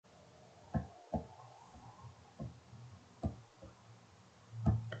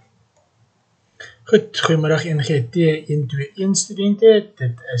Goed, goeiemiddag ENGT121 studente.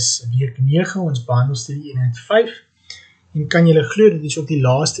 Dit is week 9, ons behandelstudie eenheid 5. En kan julle glo, dit is ook die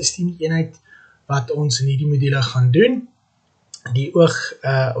laaste studie eenheid wat ons in hierdie module gaan doen. Die oog,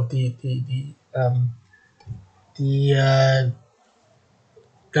 of die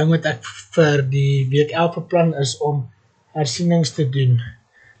ding wat ek vir die week 11 beplan is om hersienings te doen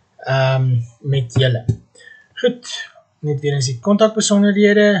met julle. Goed, net weer eens die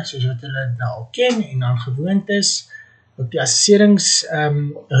kontakbesonderhede, soos wat julle nou al ken en dan gewoond is. Ook die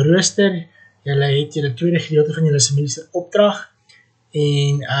assesseringsrooster, julle het julle tweede gedeelte van julle semester opdrag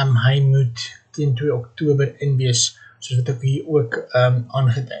en hy moet teen 2 Oktober inwees, soos wat ek hier ook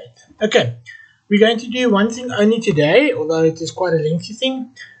aangedui het. Okay, we're going to do one thing only today, although it is quite a lengthy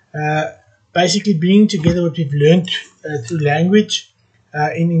thing. Basically bringing together what we've learned through language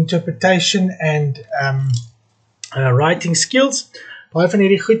in interpretation and writing skills. Baie van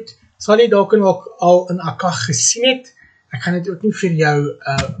hierdie goed sal jy dalk ook al in AKAG gesien het. Ek gaan dit ook nie vir jou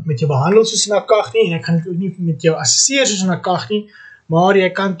met jou behandel soos in AKAG nie, en ek gaan dit ook nie met jou assesseer soos in AKAG nie, maar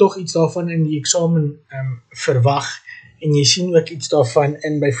jy kan toch iets daarvan in die eksamen verwag, en jy sien ook iets daarvan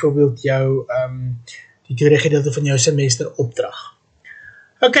in byvoorbeeld jou die tweede gedeelte van jou semester opdrag.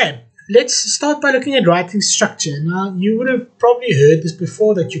 Okay, let's start by looking at writing structure. Now, you would have probably heard this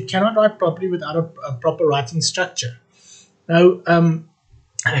before, that you cannot write properly without a proper writing structure. Nou,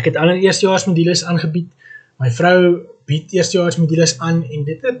 ek het al in eerstejaarsmodules aangebied, my vrou bied eerstejaarsmodules aan, en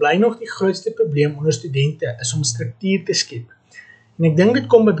dit bly nog die grootste probleem onder studente, is om struktuur te skep. En ek dink dit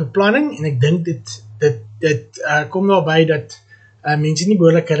kom by beplanning, en ek dink dit kom daarby dat mense nie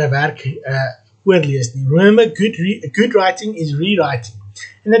behoorlik hulle werk oorlees nie. Remember, good writing is rewriting.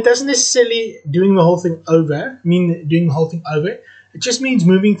 And that doesn't necessarily doing the whole thing over, It just means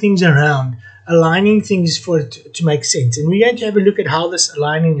moving things around, aligning things for it to make sense. And we're going to have a look at how this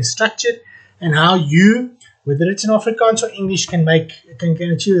aligning is structured, and how you, whether it's in Afrikaans or English, can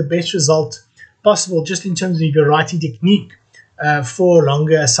achieve the best result possible, just in terms of your writing technique for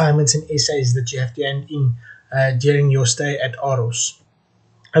longer assignments and essays that you have to hand in during your stay at AROS.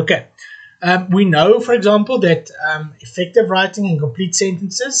 Okay. We know, for example, that effective writing and complete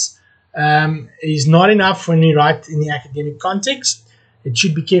sentences is not enough when we write in the academic context. It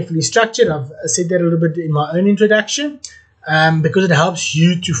should be carefully structured. I've said that a little bit in my own introduction, because it helps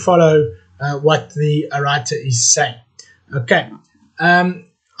you to follow what the writer is saying. Okay.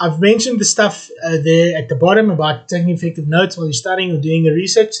 I've mentioned the stuff there at the bottom about taking effective notes while you're studying or doing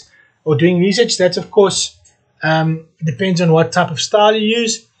research. That's, of course, depends on what type of style you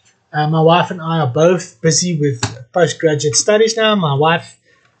use. My wife and I are both busy with postgraduate studies now. My wife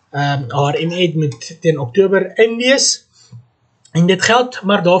haar MA moet teen Oktober inwees. En dit geld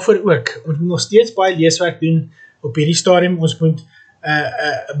maar daarvoor ook. Ons moet nog steeds baie leeswerk doen op hierdie stadium. Ons moet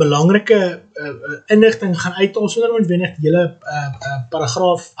belangrike inligting gaan uithaal sonder noodwendig die hele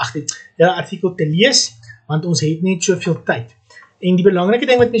hele artikel te lees, want ons het net soveel tyd. En die belangrike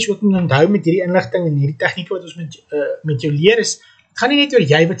ding wat mens ook moet onthou met hierdie inligting en hierdie tegnieke wat ons met jou leer is, het gaan nie net oor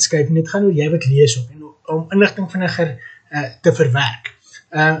jy wat skryf, en dit gaan oor jy wat lees ook, en om inligting vinniger te verwerk.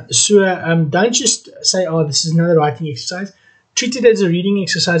 Don't just say, oh, this is another writing exercise. Treat it as a reading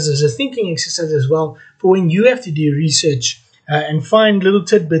exercise, as a thinking exercise as well, for when you have to do research and find little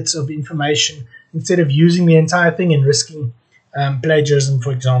tidbits of information, instead of using the entire thing and risking plagiarism,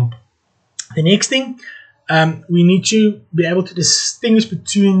 for example. The next thing, we need to be able to distinguish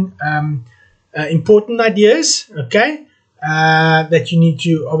between important ideas, okay? That you need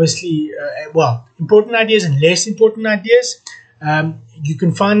to obviously, important ideas and less important ideas. You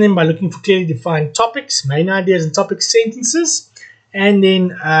can find them by looking for clearly defined topics, main ideas and topic sentences, and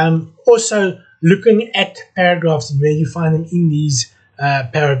then also looking at paragraphs and where you find them in these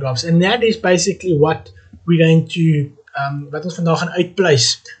paragraphs. And that is basically what we're going to, wat ons vandag gaan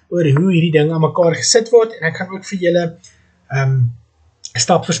uitpleis oor hoe hierdie ding aan mekaar gesit word, en ek gaan ook vir julle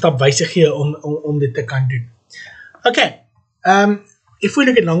stap vir stap wysig gee om dit te kan doen. Okay. If we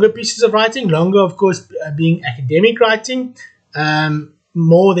look at longer pieces of writing, longer, of course, being academic writing,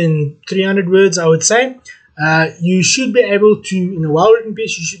 more than 300 words, I would say, you should be able to, in a well-written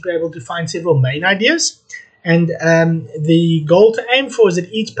piece, you should be able to find several main ideas. And the goal to aim for is that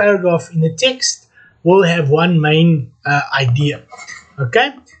each paragraph in the text will have one main idea.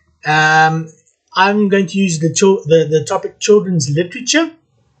 Okay? I'm going to use the topic children's literature.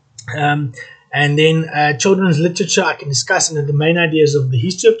 And then children's literature, I can discuss under the main ideas of the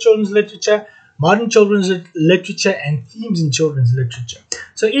history of children's literature, modern children's literature, and themes in children's literature.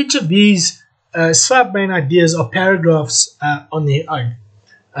 So each of these sub-main ideas are paragraphs on their own.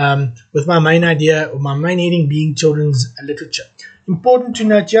 with my main idea, or my main heading being children's literature. Important to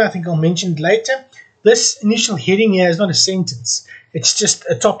note here, I think I'll mention it later, this initial heading here is not a sentence. It's just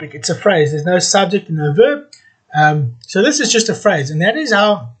a topic. It's a phrase. There's no subject and no verb. So this is just a phrase, and that is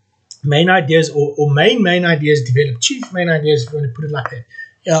how main ideas or main ideas develop. Chief main ideas, if you want to put it like that,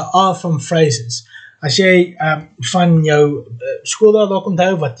 are from phrases. As jy van jou skooldae dalk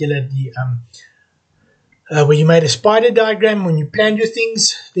onthou wat julle die where you made a spider diagram when you planned your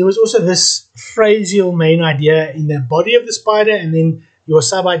things, there was also this phrasal main idea in the body of the spider, and then your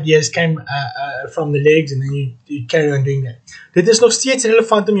sub-ideas came from the legs, and then you carry on doing that. Dit is nog steeds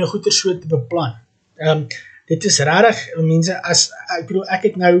relevant om jou goeie so te beplan. Dit is rarig, mense, ek bedoel, ek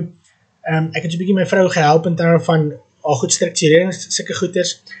het nou, ek het so 'n bietjie my vrou gehelp in terme van goed strukturering, sulke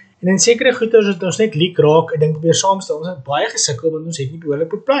goeders, en in sekere goeders het ons net leak raak, ek dink probeer saamstel, ons het baie gesukkel, want ons het nie behoorlik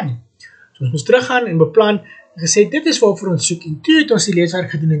beplan nie. So ons moes teruggaan en beplan, en gesê, dit is waarvoor ons soek, en toe het ons die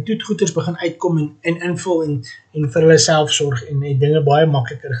leeswerk gedoen, en toe het goeders begin uitkom, en invul, en vir hulle selfsorg, en dinge baie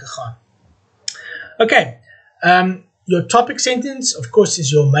makliker gegaan. Okay, your topic sentence, of course,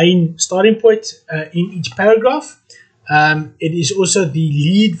 is your main starting point in each paragraph. It is also the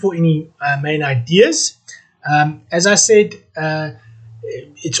lead for any main ideas. As I said,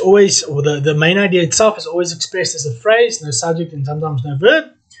 it's always, or the main idea itself is always expressed as a phrase, no subject and sometimes no verb.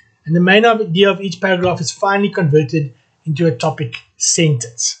 And the main idea of each paragraph is finally converted into a topic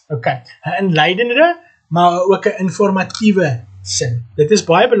sentence. Okay, 'n inleidende, maar ook 'n informatiewe sin. Dit is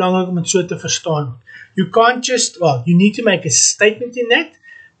baie belangrik om dit so te verstaan. You can't just, well, you need to make a statement in that,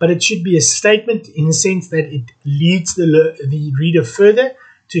 but it should be a statement in the sense that it leads the reader further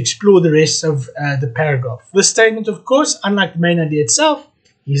to explore the rest of the paragraph. This statement, of course, unlike the main idea itself,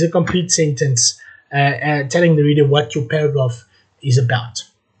 is a complete sentence telling the reader what your paragraph is about.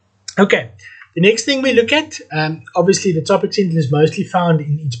 Okay, the next thing we look at, obviously the topic sentence is mostly found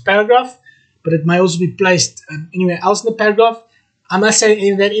in each paragraph, but it may also be placed anywhere else in the paragraph. I must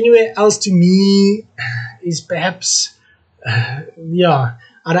say that anywhere else to me is perhaps, yeah,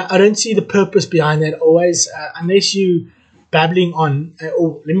 I don't see the purpose behind that always, unless you babbling on,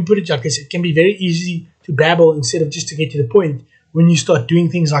 or let me put it like this, it can be very easy to babble instead of just to get to the point when you start doing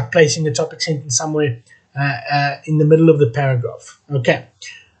things like placing a topic sentence somewhere in the middle of the paragraph. Okay.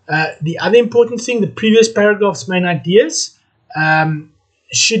 The other important thing, the previous paragraph's main ideas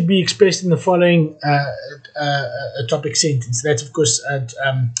should be expressed in the following topic sentence. That's, of course,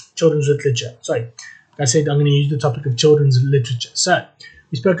 children's literature. Sorry, like I said, I'm going to use the topic of children's literature. So,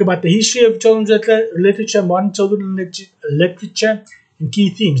 we spoke about the history of children's literature, modern children's literature, and key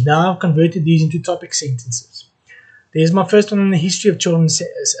themes. Now I've converted these into topic sentences. There's my first one on the history of children's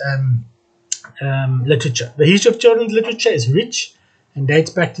literature. The history of children's literature is rich and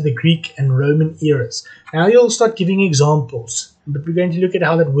dates back to the Greek and Roman eras. Now you'll start giving examples, but we're going to look at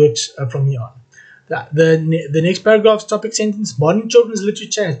how that works from here on. The next paragraph's topic sentence, modern children's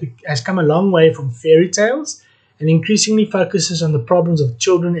literature has come a long way from fairy tales and increasingly focuses on the problems of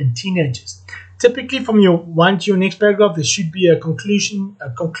children and teenagers. Typically from your one to your next paragraph, there should be a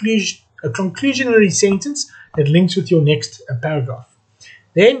conclusionary sentence that links with your next paragraph.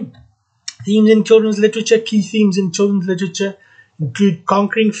 Then, themes in children's literature, key themes in children's literature include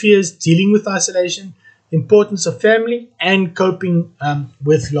conquering fears, dealing with isolation, importance of family, and coping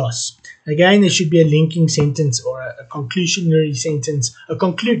with loss. Again, there should be a linking sentence or a conclusionary sentence, a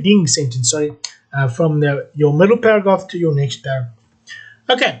concluding sentence, sorry, from your middle paragraph to your next paragraph.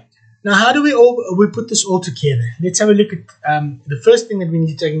 Okay, now how do we put this all together? Let's have a look at the first thing that we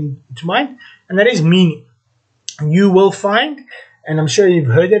need to take into mind, and that is meaning. You will find, and I'm sure you've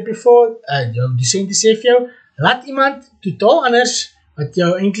heard that before, jou docent sê vir jou, laat iemand totaal anders, wat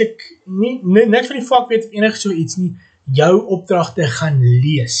jou eintlik niks van die vak weet of enig so iets nie, jou opdragte gaan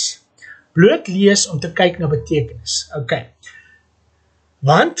lees. Bloot lees om te kyk na betekenis. Okay.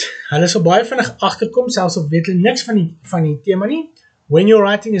 Want, hulle sal baie vinnig agterkom, selfs of weet hulle niks van die thema nie, when your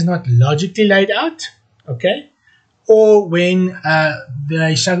writing is not logically laid out, okay, or when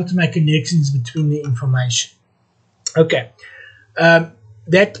they struggle to make connections between the information. Okay.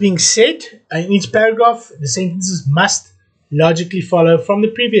 That being said, in each paragraph, the sentences must logically follow from the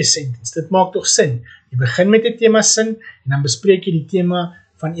previous sentence. Dit maak toch sin. Jy begin met die thema sin, en dan bespreek jy die thema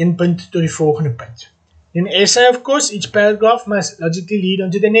van een punt tot die volgende punt. In an essay, of course, each paragraph must logically lead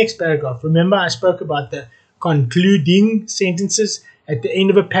on to the next paragraph. Remember, I spoke about the concluding sentences at the end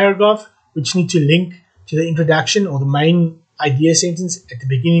of a paragraph, which need to link to the introduction or the main idea sentence at the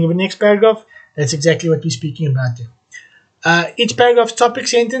beginning of the next paragraph. That's exactly what we're speaking about there. Each paragraph's topic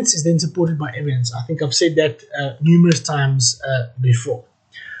sentence is then supported by evidence. I think I've said that numerous times before.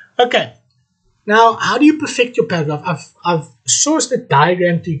 Okay, Now, how do you perfect your paragraph? I've sourced a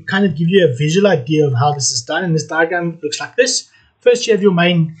diagram to kind of give you a visual idea of how this is done. And this diagram looks like this. First, you have your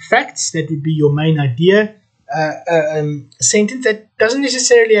main facts. That would be your main idea. Sentence that doesn't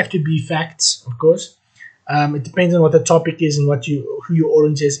necessarily have to be facts, of course. It depends on what the topic is and who your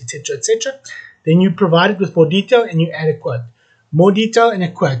audience is, etc., etc. Then you provide it with more detail and you add a quote. More detail and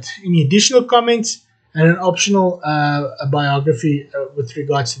a quote. Any additional comments and an optional biography with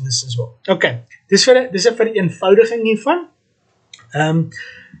regards to this as well. Okay, dis is 'n vereenvoudiging hiervan.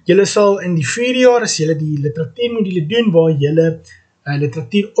 Julle sal in die 4 jaar as julle die literatuurmodule doen waar julle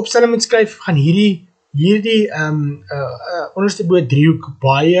literatuuropstelling moet skryf, gaan hierdie onderste bo driehoek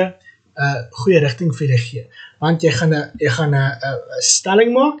baie goeie rigting vir julle gee. Want jy gaan 'n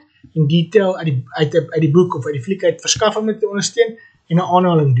stelling maak en detail uit die boek of uit die fliek uit verskaf om dit te ondersteun en 'n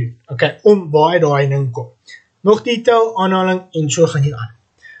aanhaling doen. Okay, om waar daai ding kom. Nog detail, aanhaling en so gaan jy aan.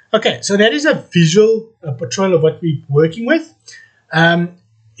 Okay, so that is a visual portrayal of what we're working with.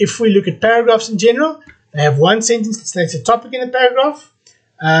 If we look at paragraphs in general, they have one sentence that states a topic in a paragraph.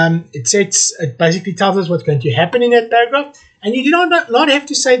 It basically tells us what's going to happen in that paragraph. And you do not have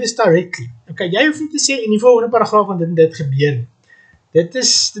to say this directly. Okay, jy hoef nie te sê in die volgende paragraaf want dit gebeur nie. Dit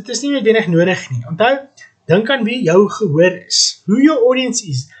is nie noodwendig nodig nie. Onthou, dink aan wie jou gehoor is. Who your audience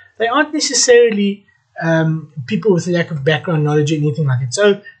is. They aren't necessarily people with a lack of background knowledge or anything like that.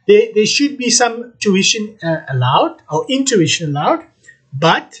 So there should be some tuition allowed or intuition allowed,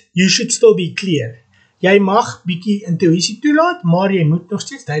 but you should still be clear. Jy mag bietjie intuïsie toelaat, maar jy moet nog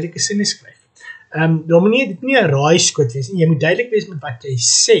steeds duidelike sinne skryf. Daar moet dit nie 'n raaiskoot wees nie. Jy moet duidelik wees met wat jy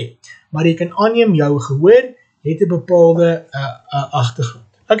sê, maar jy kan aanneem jou gehoor het 'n bepaalde agtergrond.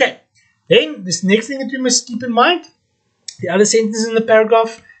 Okay, then this next thing that we must keep in mind, the other sentences in the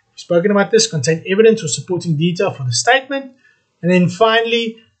paragraph, we've spoken about this, contain evidence or supporting detail for the statement. And then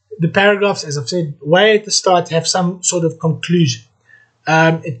finally, the paragraphs, as I've said, way at the start, have some sort of conclusion.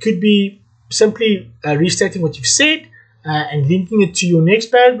 It could be simply restating what you've said and linking it to your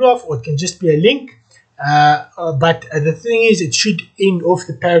next paragraph, or it can just be a link. But the thing is, it should end off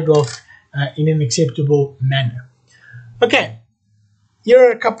the paragraph in an acceptable manner. Okay, here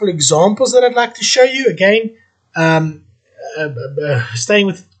are a couple examples that I'd like to show you. Again, staying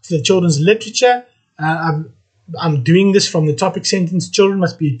with the children's literature, I'm doing this from the topic sentence, children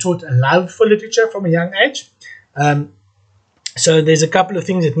must be taught a love for literature from a young age. So there's a couple of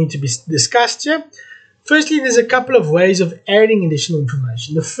things that need to be discussed here. Firstly, there's a couple of ways of adding additional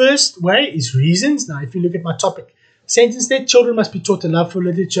information. The first way is reasons. Now, if you look at my topic sentence there, children must be taught a love for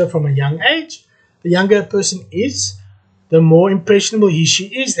literature from a young age. The younger a person is, the more impressionable she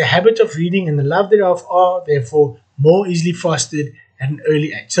is. The habit of reading and the love thereof are, therefore, more easily fostered at an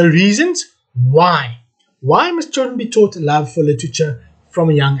early age. So reasons, why? Why must children be taught a love for literature from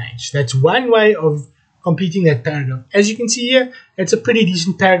a young age? That's one way of completing that paragraph. As you can see here, it's a pretty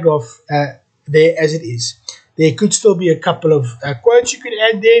decent paragraph there as it is. There could still be a couple of quotes you could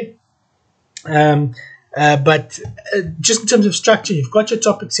add there. But just in terms of structure, you've got your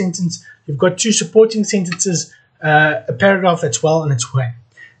topic sentence, you've got two supporting sentences, a paragraph that's well on its way.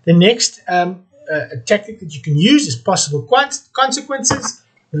 The next tactic that you can use is possible consequences.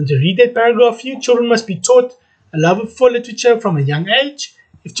 I'm going to read that paragraph here. Children must be taught a love for literature from a young age.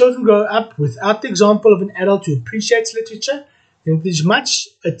 If children grow up without the example of an adult who appreciates literature, then it's much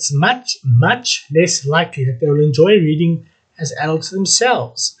less likely that they will enjoy reading as adults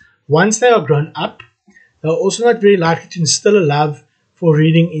themselves. Once they are grown up, they are also not very likely to instill a love for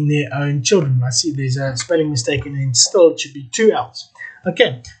reading in their own children. I see there's a spelling mistake in instill, it should be 2 L's.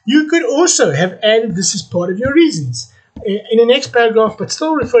 Okay, you could also have added this as part of your reasons in the next paragraph, but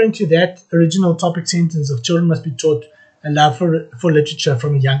still referring to that original topic sentence of children must be taught a love for literature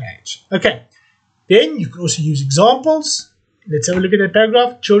from a young age. Okay, then you could also use examples. Let's have a look at that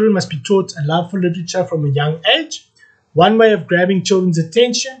paragraph. Children must be taught a love for literature from a young age. One way of grabbing children's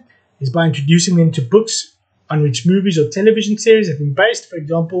attention is by introducing them to books on which movies or television series have been based. For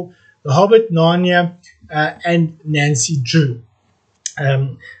example, The Hobbit, Narnia, and Nancy Drew.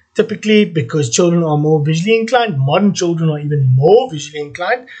 Typically, because children are more visually inclined, modern children are even more visually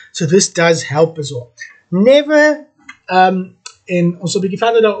inclined, so this does help as well. Never, en ons sal 'n bietjie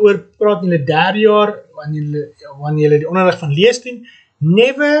verder daaroor praat in die 3de jaar, wanneer jy die onderrig van lees doen,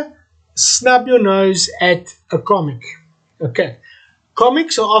 never snub your nose at a comic. Okay,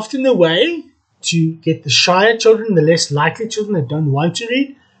 comics are often the way to get the shyer children, the less likely children that don't want to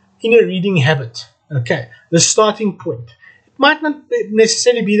read, in a reading habit. Okay, the starting point. It might not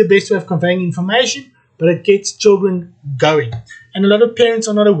necessarily be the best way of conveying information, but it gets children going. And a lot of parents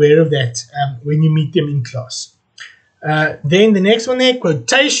are not aware of that when you meet them in class. Then the next one there,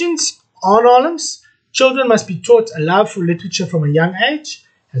 quotations aanhalings. Children must be taught a love for literature from a young age,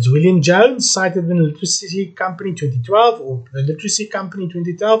 as William Jones, cited in the Literacy Company 2012, or the Literacy Company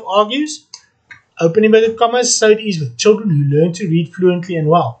 2012, argues, open inverted commas, so it is with children who learn to read fluently and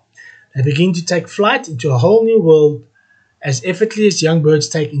well. They begin to take flight into a whole new world as effortlessly as young birds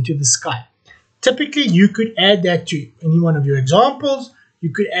take into the sky. Typically, you could add that to any one of your examples,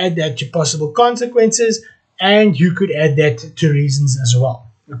 you could add that to possible consequences, and you could add that to reasons as well.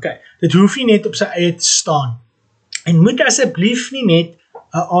 Okay, dit hoef nie net op sy eie te staan. En moet asseblief nie net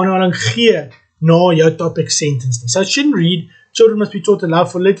 'n aanhaling gee na jou topic sentence nie. So it shouldn't read, children must be taught a love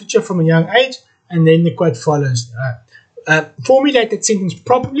for literature from a young age, and then the quote follows. Formulate that sentence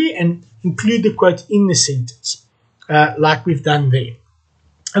properly and include the quote in the sentence, like we've done there.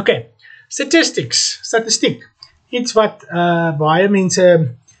 Okay, statistiek. Iets wat baie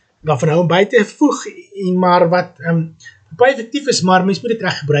mense daarvan hou om by te voeg, maar wat baie effectief is, maar mens moet dit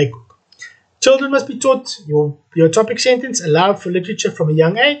reg gebruik ook. Children must be taught, your topic sentence, a love for literature from a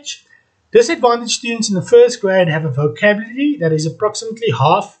young age. Disadvantaged students in the first grade have a vocabulary that is approximately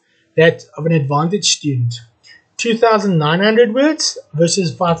half that of an advantaged student. 2,900 words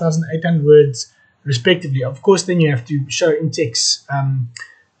versus 5,800 words respectively. Of course, then you have to show in-text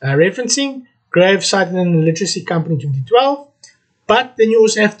referencing. Grave cited in the Literacy Company 2012. But then you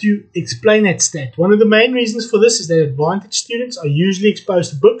also have to explain that stat. One of the main reasons for this is that advantaged students are usually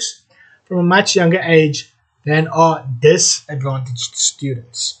exposed to books from a much younger age than are disadvantaged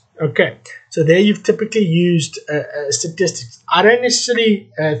students. Okay, so there you've typically used statistics. I don't necessarily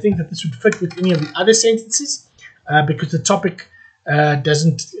think that this would fit with any of the other sentences because the topic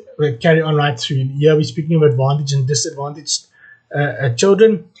doesn't carry on right through. Here we're speaking of advantaged and disadvantaged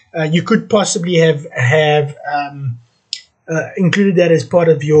children. You could possibly have included that as part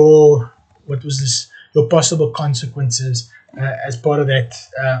of your, your possible consequences as part of that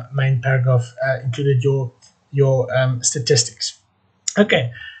main paragraph, included your statistics.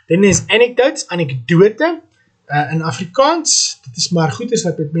 Okay, then there's anecdotes, anekdote in Afrikaans. Dit is maar goed is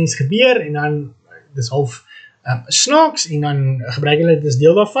wat met mense gebeur en dan dis half snaaks en dan gebruik hulle dit as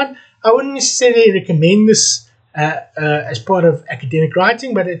deel daarvan. I wouldn't necessarily recommend this as part of academic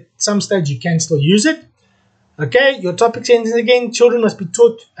writing, but at some stage you can still use it. Okay, your topic sentence again, children must be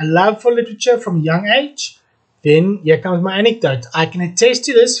taught a love for literature from a young age. Then here comes my anecdote. I can attest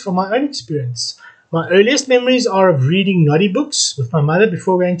to this from my own experience. My earliest memories are of reading naughty books with my mother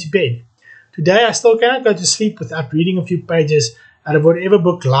before going to bed. Today I still cannot go to sleep without reading a few pages out of whatever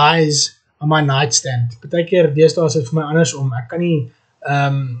book lies on my nightstand. Partykeer deesdae is dit vir my andersom. Ek kan nie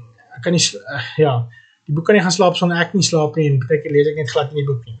die boek kan nie gaan slaap sonder ek nie slaap nie en partykeer lees ek net glad nie die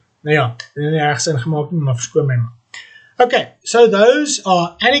boek nie. Nou ja, dit het nie erg sin gemaak nie, maar verskoon my maar. Okay, so those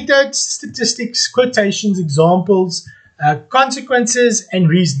are anecdotes, statistics, quotations, examples, consequences, and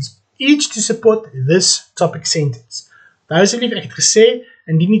reasons, each to support this topic sentence. Asseblief, ek het gesê,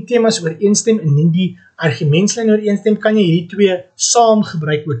 indien die themas ooreenstem, indien die argumentslyn ooreenstem, kan jy hierdie twee saam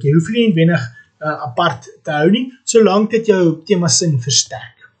gebruik ook. Jy hoef nie wenig apart te hou nie, solank dit jou themasin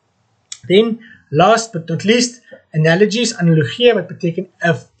versterk. Then, last but not least, analogies, analogie, wat beteken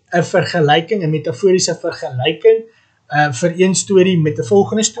 'n vergelyking, 'n metaforiese vergelyking vir een storie met 'n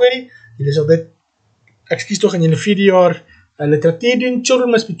volgende storie. Julle sal dit, ekskuus tog, in julle 4de jaar literatuur doen. Children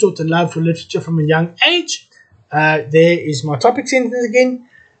must be taught to love for literature from a young age. There is my topic sentence again.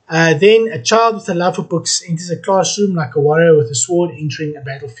 Then a child with a love for books enters a classroom like a warrior with a sword entering a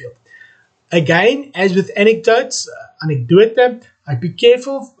battlefield. Again, as with anecdotes, anekdote, I'd be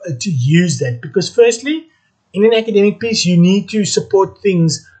careful to use that because firstly, in an academic piece, you need to support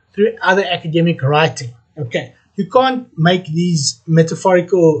things through other academic writing. Okay, you can't make these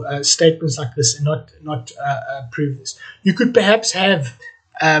metaphorical statements like this and not prove this. You could perhaps have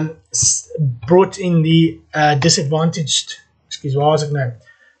brought in the disadvantaged, excuse me, waar was ek nou?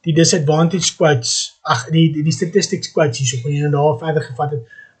 Die disadvantaged quotes, die statistics quotes hier, so kon jy nou daar verder gevat het,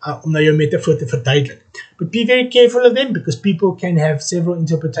 om nou jou metafoor te verduidelik. But be very careful of them because people can have several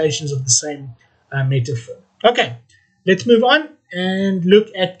interpretations of the same metaphor. Okay, let's move on and look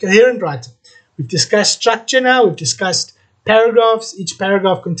at coherent writing. We've discussed structure now, we've discussed paragraphs, each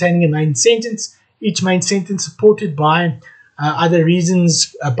paragraph containing a main sentence, each main sentence supported by other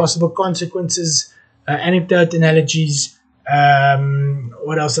reasons, possible consequences, anecdote, analogies,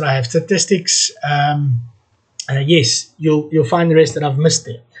 what else did I have? Statistics, yes, you'll find the rest that I've missed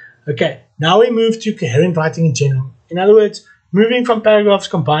there. Okay, now we move to coherent writing in general. In other words, moving from paragraphs,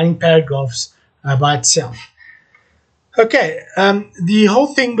 combining paragraphs by itself. Okay, the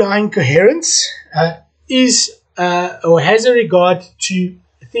whole thing behind coherence is or has a regard to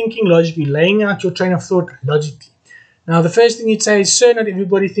thinking logically, laying out your train of thought logically. Now, the first thing you'd say is, sir, not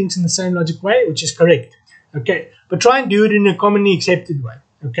everybody thinks in the same logic way, which is correct. Okay, but try and do it in a commonly accepted way.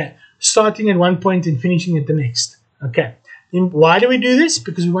 Okay, starting at one point and finishing at the next. Okay, then why do we do this?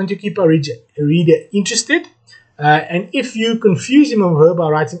 Because we want to keep our reader interested. And if you confuse him or her by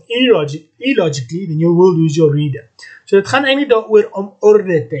writing illogically, then you will lose your reader. So het gaan eintlik daaroor om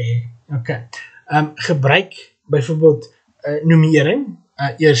orde te hê. Okay. Gebruik byvoorbeeld nummering,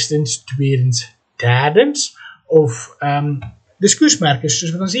 eerstens, tweedens, derdens, of discourse markers,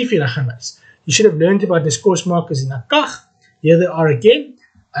 soos wat ons hier vir julle gaan wys. You should have learned about discourse markers in a KAG. Here they are again.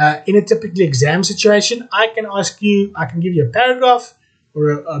 In a typical exam situation, I can give you a paragraph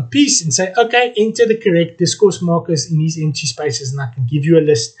or a piece and say, okay, enter the correct discourse markers in these empty spaces, and I can give you a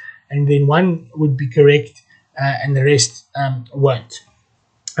list, and then one would be correct and the rest won't.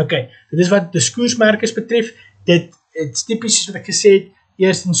 Okay, dit is wat discourse markers betref. Dit is typies soos wat ek gesê het,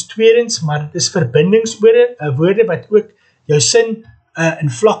 eerstens, tweedens, maar dit is verbindingswoorde wat ook jou sin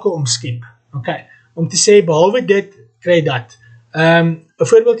in vlakke omskep. Okay, om te sê, behalwe dit, kry dat. Een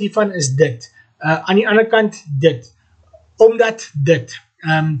voorbeeld hiervan is dit. Aan die ander kant, dit. Omdat dit.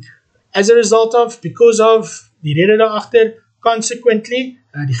 As a result of, because of, die rede daarachter, consequently,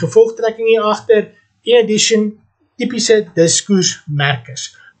 die gevolgtrekking hierachter, in addition, typische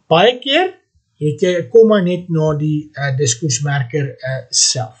discoursemerkers. Baie keer het jy 'n komma net na die discoursemerker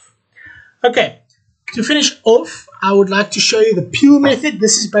self. Okay, to finish off, I would like to show you the Peel method.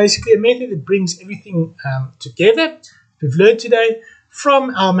 This is basically a method that brings everything together. We've learned today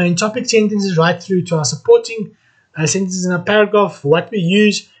from our main topic sentences right through to our supporting sentences in our paragraph, what we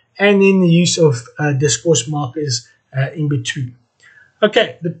use, and then the use of discourse markers in between.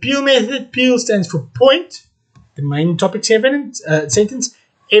 Okay, the Peel method. Peel stands for point, the main topic sentence,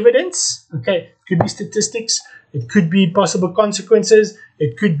 evidence. Okay, it could be statistics, it could be possible consequences,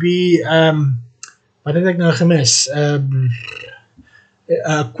 it could be wat het ek nou gemis?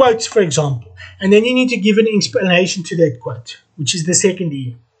 Quotes, for example. And then you need to give an explanation to that quote, which is the second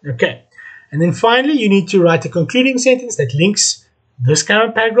E. Okay. And then finally, you need to write a concluding sentence that links this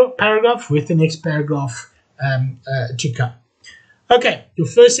current paragraph with the next paragraph to come. Okay, your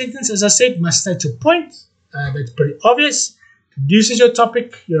first sentence, as I said, must state your point. That's pretty obvious. Introduces your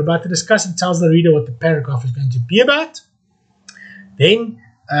topic you're about to discuss and tells the reader what the paragraph is going to be about. Then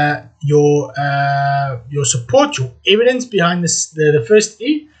your support, your evidence behind this, the first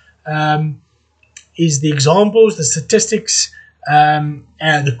E, is the examples, the statistics,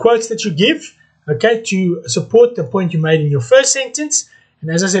 and the quotes that you give, okay, to support the point you made in your first sentence. And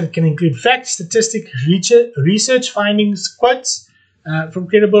as I said, it can include facts, statistics, research findings, quotes from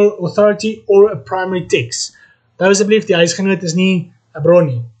credible authority, or a primary text. Asseblief, die huisgenoot is nie 'n bron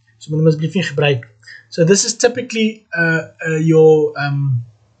nie. So moet hom asseblief nie gebruik. So this is typically your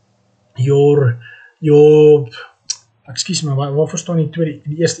excuse me, waar verstaan die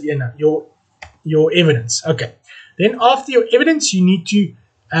eerste ene? Your evidence. Okay. Then after your evidence, you need to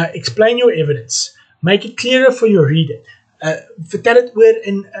explain your evidence. Make it clearer for your reader. Vertel het oor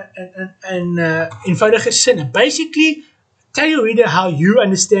in eenvoudige sinne. Basically, tell your reader how you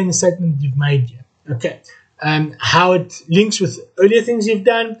understand the statement you've made here. Okay. How it links with earlier things you've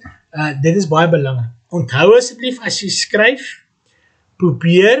done. Dit is baie belangrik. Onthou asseblief, as jy skryf,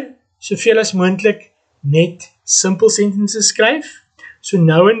 probeer soveel as moontlik net simple sentences skryf. So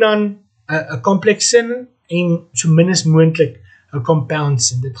nou en dan 'n complex sin en so min as moontlik 'n compound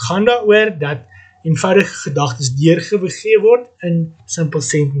sin. Dit gaan daaroor dat eenvoudige gedagtes deurgegee word in simple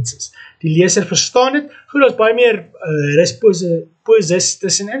sentences. Die leser verstaan dit. Goed, daar's baie meer rusposes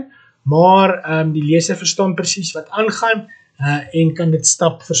tussenin, maar die leser verstaan presies wat aangaan en kan dit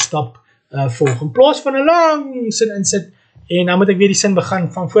stap vir stap volg. In plaas van 'n lang sin insit en dan moet ek weer die sin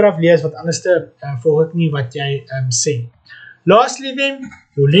begin van vooraf lees, wat anders volg ek nie wat jy sê. Lastly then,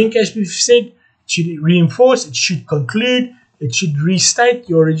 your link, as we've said, it should reinforce, it should conclude, it should restate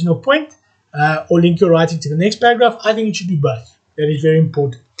your original point, or link your writing to the next paragraph. I think it should do both. That is very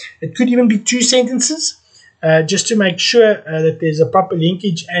important. It could even be two sentences, just to make sure that there's a proper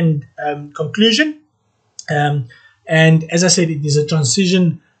linkage and conclusion. And as I said, it is a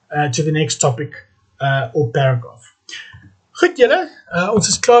transition to the next topic or paragraph. Goed julle, ons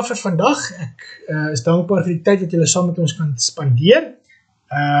is klaar vir vandag. Ek is dankbaar vir die tyd wat julle saam met ons kan spandeer.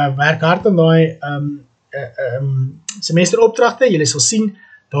 Werk hard aan daai semesteropdragte. Julle sal sien,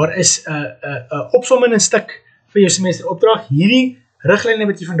 daar is 'n opsommende stuk vir jou semesteropdrag. Hierdie riglyne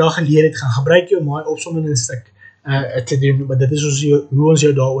wat jy vandag geleer het, gaan gebruik jy om daai opsommende stuk te doen, maar dit is hoe ons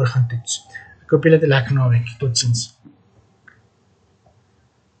jou daaroor gaan toets. Ek hoop julle het 'n lekker naweek. Totsiens.